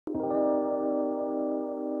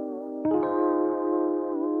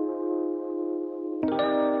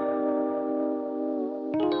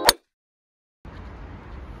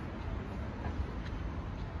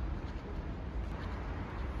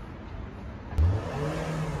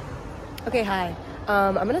Okay, hi.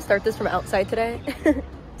 I'm gonna start this from outside today.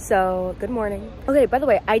 So, good morning. Okay, by the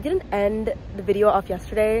way, I didn't end the video off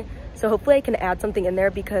yesterday, so hopefully I can add something in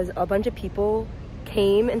there because a bunch of people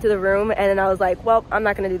came into the room and then I was like, well, I'm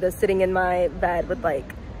not gonna do this sitting in my bed with like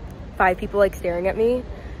 5 people like staring at me.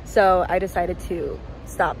 So I decided to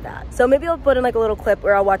stop that. So maybe I'll put in like a little clip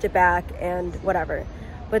where I'll watch it back and whatever.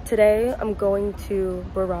 But today I'm going to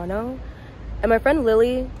Burano and my friend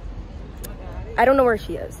Lily, I don't know where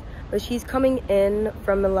she is, but she's coming in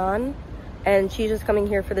from Milan and she's just coming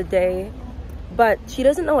here for the day, but she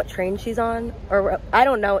doesn't know what train she's on, or I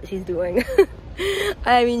don't know what she's doing.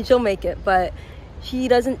 I mean, she'll make it, but she's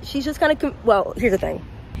just kind of, well, here's the thing.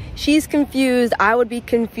 She's confused, I would be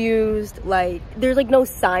confused, like, there's like no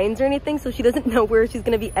signs or anything, so she doesn't know where she's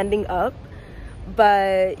gonna be ending up.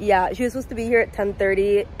 But yeah, she was supposed to be here at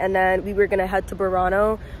 10:30 and then we were gonna head to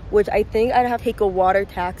Burano, which I think I'd have to take a water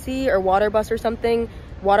taxi or water bus or something,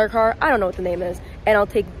 water car, I don't know what the name is, and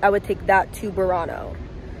I would take that to Burano.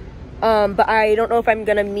 But I don't know if I'm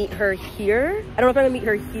gonna meet her here. I don't know if I'm gonna meet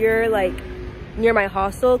her here like near my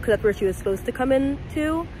hostel, because that's where she was supposed to come in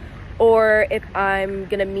to, or if I'm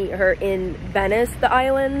gonna meet her in Venice, the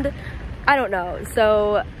island. I don't know.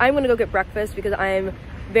 So I'm gonna go get breakfast because I'm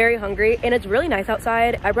very hungry and it's really nice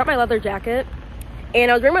outside. I brought my leather jacket and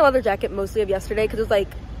I was wearing my leather jacket mostly of yesterday because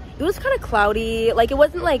it was kind of cloudy. Like, it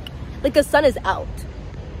wasn't like the sun is out.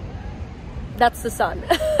 That's the sun.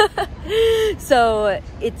 So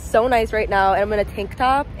it's so nice right now, and I'm in a tank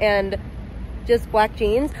top and just black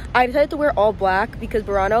jeans. I decided to wear all black because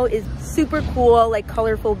Burano is super cool, like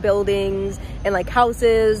colorful buildings and like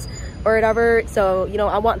houses or whatever. So, you know,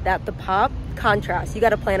 I want that to pop. Contrast, you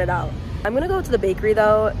got to plan it out. I'm gonna go to the bakery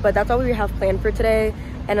though, but that's all we have planned for today,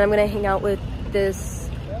 and I'm gonna hang out with this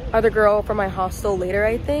other girl from my hostel later,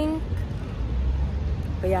 I think.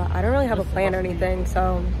 But yeah, I don't really have a plan or anything,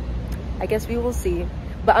 so I guess we will see.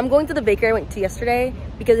 But I'm going to the bakery I went to yesterday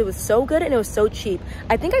because it was so good and it was so cheap.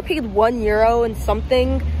 I think I paid €1 and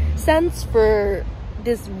something cents for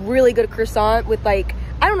this really good croissant with like,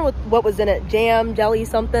 I don't know what was in it, jam, jelly,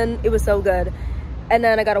 something. It was so good. And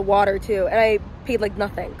then I got a water too, and I paid like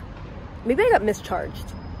nothing. Maybe I got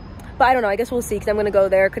mischarged, but I don't know. I guess we'll see, because I'm gonna go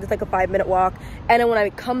there because it's like a 5-minute walk. And then when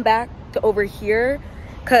I come back to over here,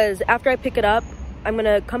 because after I pick it up, I'm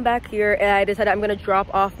gonna come back here and I decided I'm gonna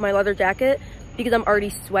drop off my leather jacket because I'm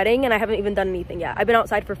already sweating and I haven't even done anything yet. I've been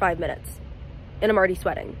outside for 5 minutes and I'm already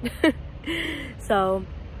sweating. So,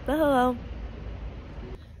 hello.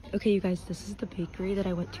 Okay, you guys, this is the bakery that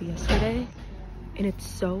I went to yesterday and it's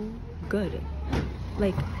so good.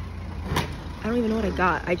 Like, I don't even know what I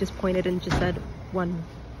got. I just pointed and just said 1.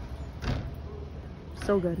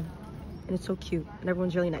 So good. And it's so cute. And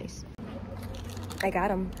everyone's really nice. I got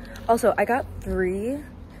them. Also, I got 3.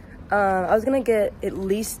 I was going to get at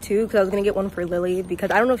least 2 because I was going to get 1 for Lily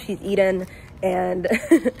because I don't know if she's eaten and,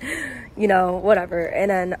 you know, whatever.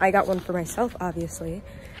 And then I got 1 for myself, obviously.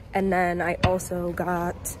 And then I also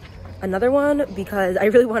got another one because I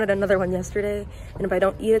really wanted another one yesterday. And if I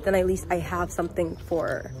don't eat it, then at least I have something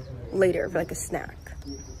for later, for like a snack.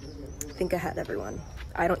 Think ahead, everyone.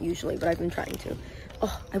 I don't usually, but I've been trying to.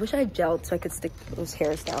 Oh, I wish I had gelled so I could stick those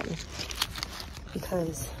hairs down,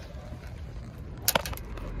 because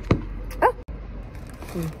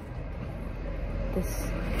this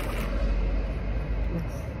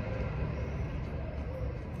mess.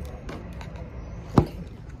 Okay.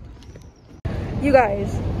 You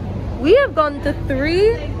guys, we have gone to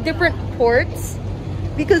 3 different ports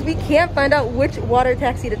because we can't find out which water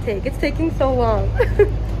taxi to take. It's taking so long.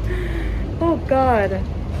 Oh god.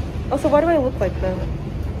 Also, why do I look like that?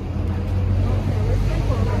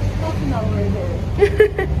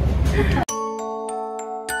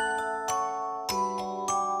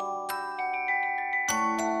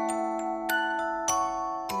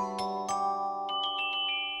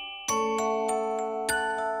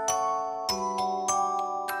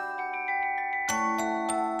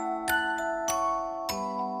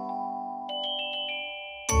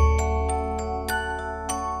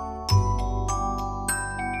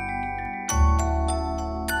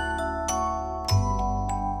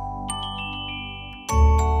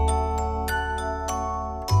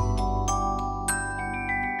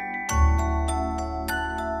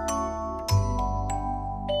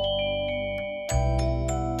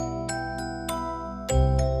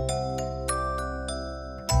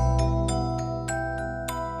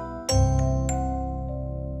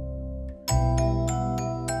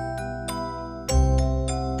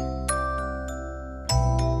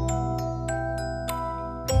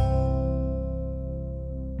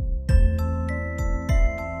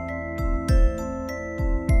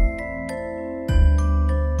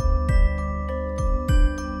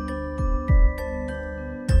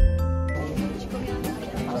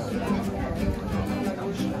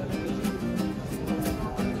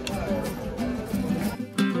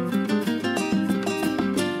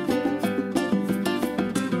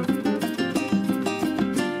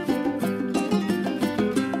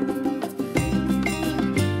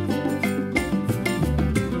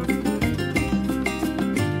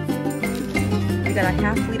 a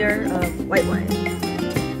half-liter of white wine.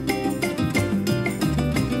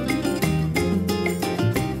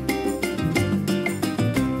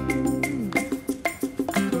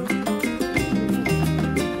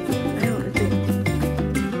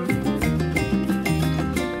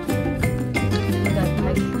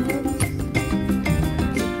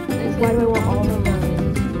 Why do I want all of them?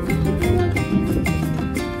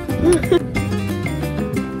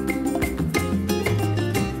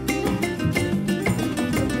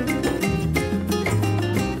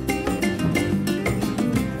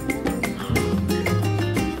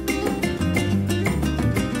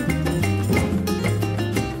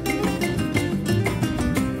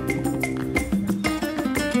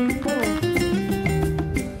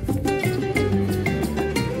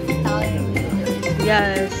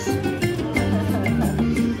 Yes.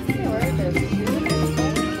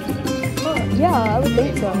 Yeah, I would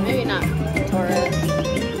think so. Maybe not tourist.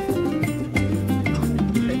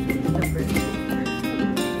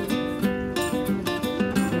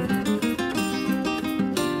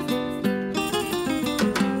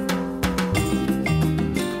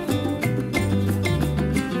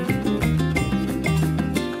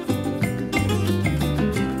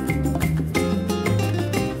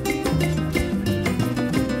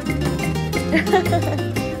 I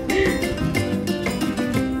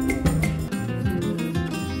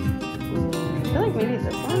feel like maybe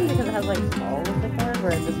this one because it has like all of the colors,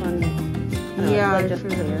 whereas this one, Yeah, like just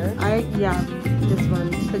clear. yeah, this one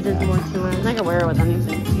because there's more to it. I could wear it with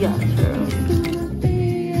anything. Yeah, true.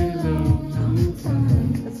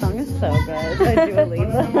 This song is so good. I do a Lisa.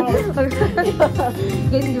 You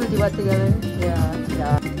guys can do a duet together. Yeah.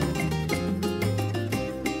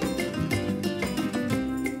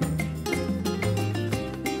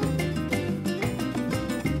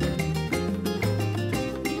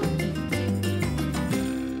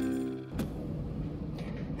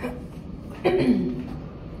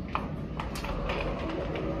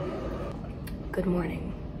 Good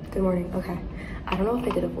morning. Good morning. Okay. I don't know if I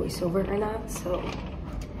did a voiceover or not. So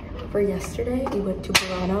for yesterday, we went to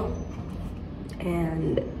Burano,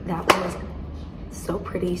 and that was so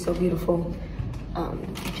pretty, so beautiful.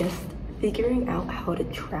 Just figuring out how to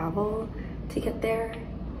travel to get there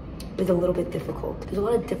was a little bit difficult. There's a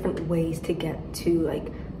lot of different ways to get to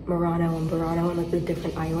like Murano and Burano and like the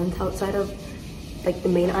different islands outside of like the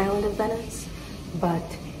main island of Venice,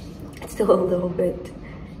 but it's still a little bit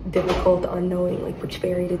difficult on knowing like which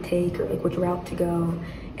ferry to take or like which route to go,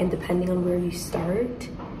 and depending on where you start,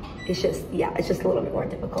 it's just it's just a little bit more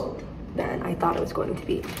difficult than I thought it was going to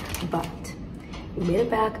be. But we made it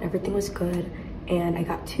back, everything was good, and I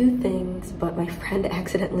got two things, but my friend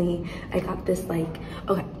accidentally, I got this like,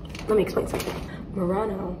 okay, let me explain something.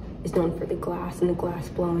 Murano is known for the glass and the glass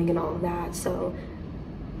blowing and all of that, so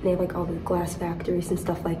they have like all the glass factories and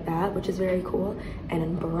stuff like that, which is very cool. And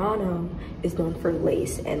then Burano is known for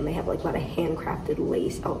lace, and they have like a lot of handcrafted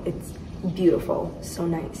lace. Oh, it's beautiful, so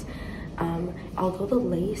nice. Although the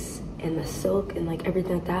lace and the silk and like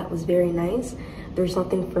everything like that was very nice, there's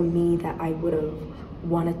nothing for me that I would have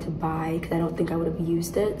wanted to buy because I don't think I would have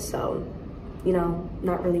used it. So, you know,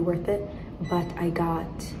 not really worth it. But I got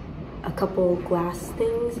a couple glass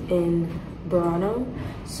things in Burano,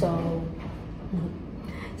 so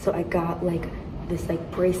I got like this like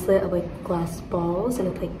bracelet of like glass balls, and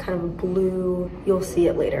it's like kind of a blue, you'll see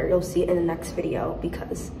it later, you'll see it in the next video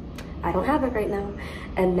because I don't have it right now.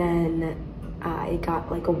 And then I got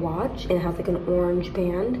like a watch, and it has like an orange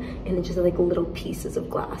band, and it's just like little pieces of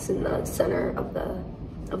glass in the center of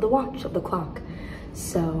the watch, of the clock.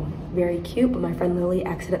 So very cute. But my friend Lily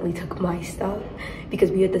accidentally took my stuff because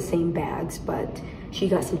we had the same bags, but she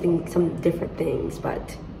got some different things.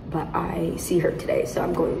 But I see her today, so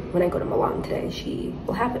I'm going, when I go to Milan today, she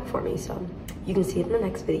will have it for me, so you can see it in the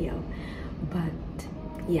next video. But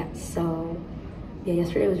yeah, so yeah,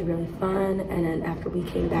 yesterday was really fun, and then after we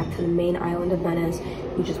came back to the main island of Venice,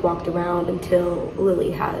 we just walked around until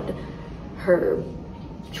Lily had her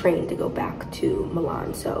train to go back to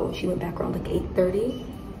Milan, so she went back around like 8:30.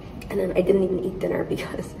 And then I didn't even eat dinner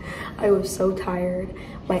because I was so tired.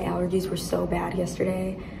 My allergies were so bad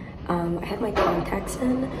yesterday. I had my contacts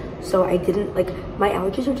in, so I didn't, like, my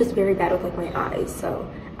allergies are just very bad with like my eyes, so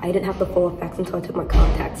I didn't have the full effects until I took my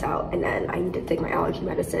contacts out, and then I needed to take my allergy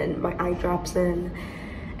medicine, my eye drops in,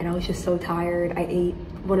 and I was just so tired. I ate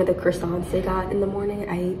one of the croissants they got in the morning.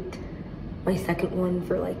 I ate my second one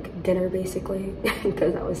for like dinner basically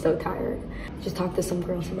because I was so tired. Just talked to some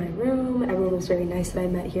girls in my room. Everyone was very nice that I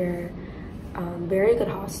met here. Very good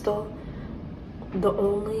hostel. The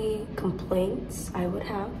only complaints I would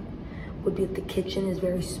have would be that the kitchen is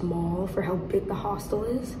very small for how big the hostel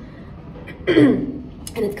is.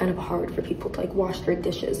 and it's kind of hard for people to like wash their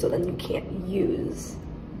dishes, so then you can't use,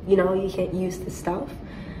 you know, you can't use the stuff.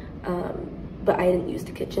 But I didn't use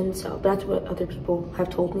the kitchen, so that's what other people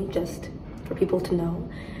have told me, just for people to know.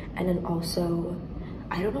 And then also,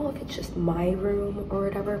 I don't know if it's just my room or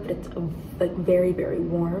whatever, but it's like very, very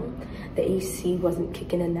warm. The AC wasn't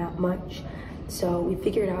kicking in that much. So we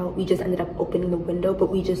figured out, we just ended up opening the window, but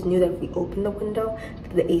we just knew that if we opened the window,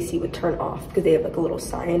 the AC would turn off because they have like a little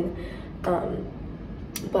sign.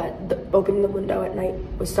 But opening the window at night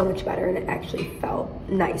was so much better, and it actually felt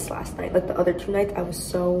nice last night. Like the other 2 nights, I was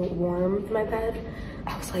so warm in my bed.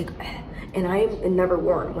 I was like, eh. And I'm never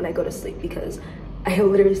warm when I go to sleep because I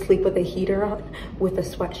literally sleep with a heater on, with a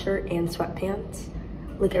sweatshirt and sweatpants,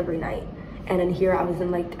 like every night. And in here, I was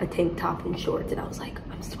in like a tank top and shorts, and I was like,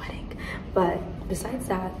 I'm sweating. But besides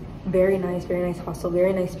that, very nice hostel,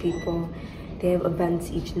 very nice people. They have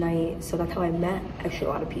events each night, so that's how I met actually a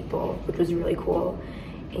lot of people, which was really cool.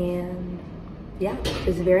 And yeah, it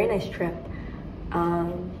was a very nice trip. I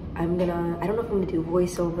don't know if I'm gonna do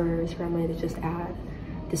voiceovers or I'm gonna just add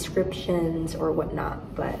descriptions or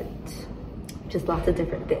whatnot, but just lots of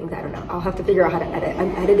different things. I don't know, I'll have to figure out how to edit.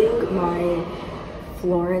 I'm editing my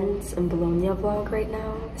Florence and Bologna vlog right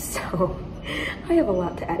now, so I have a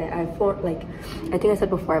lot to edit. I have like, I think I said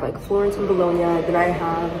before, I have like Florence and Bologna, then I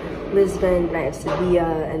have Lisbon, then I have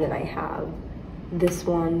Sevilla, and then I have this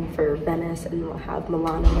one for Venice, and then we'll have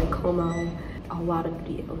Milano and Como. A lot of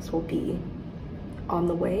videos will be on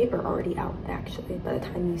the way or already out actually by the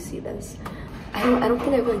time you see this. I don't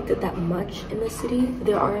think I really did that much in the city.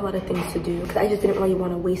 There are a lot of things to do because I just didn't really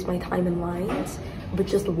want to waste my time in lines, but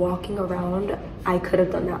just walking around, I could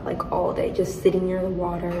have done that like all day, just sitting near the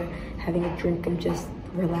water, having a drink and just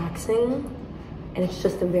relaxing. And it's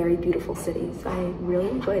just a very beautiful city, so I really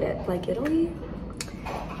enjoyed it. Like Italy,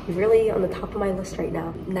 really on the top of my list right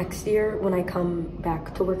now. Next year when I come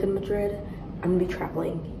back to work in Madrid, I'm gonna be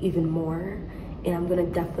traveling even more, and I'm gonna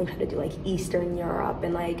definitely try to do like Eastern Europe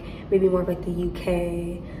and like maybe more of like the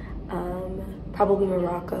UK, probably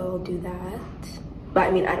Morocco, do that. But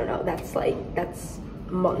I mean, I don't know, that's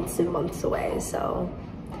months and months away. So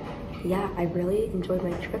yeah, I really enjoyed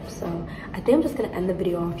my trip, so I think I'm just gonna end the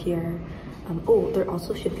video off here. Oh, there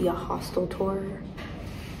also should be a hostel tour.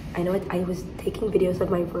 I know I was taking videos of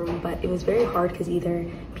my room, but it was very hard because either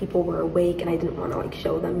people were awake and I didn't want to like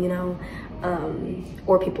show them, you know,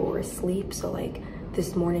 or people were asleep. So like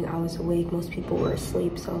this morning I was awake, most people were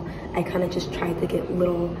asleep, so I kind of just tried to get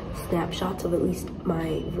little snapshots of at least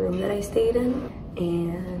my room that I stayed in,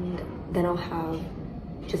 and then I'll have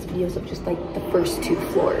just videos of just like the first 2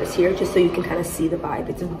 floors here, just so you can kind of see the vibe.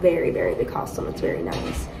 It's a very, very big hostel, it's very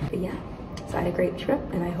nice. But yeah, so I had a great trip,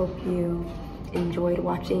 and I hope you enjoyed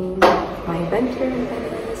watching my adventure in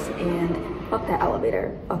Venice. And fuck that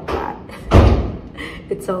elevator, fuck that.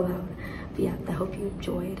 It's so loud. But yeah, I hope you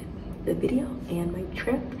enjoyed the video and my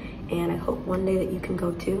trip, and I hope one day that you can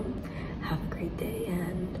go too. Have a great day,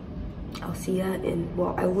 and I'll see ya in,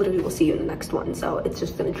 well, I literally will see you in the next one, so it's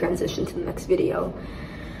just gonna transition to the next video.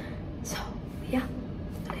 So yeah,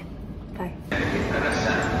 okay, bye.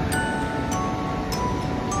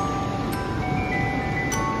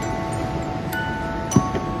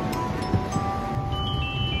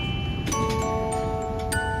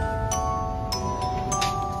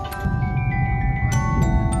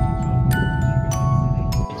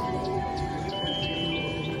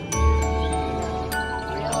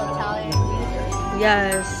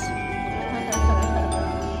 Yes.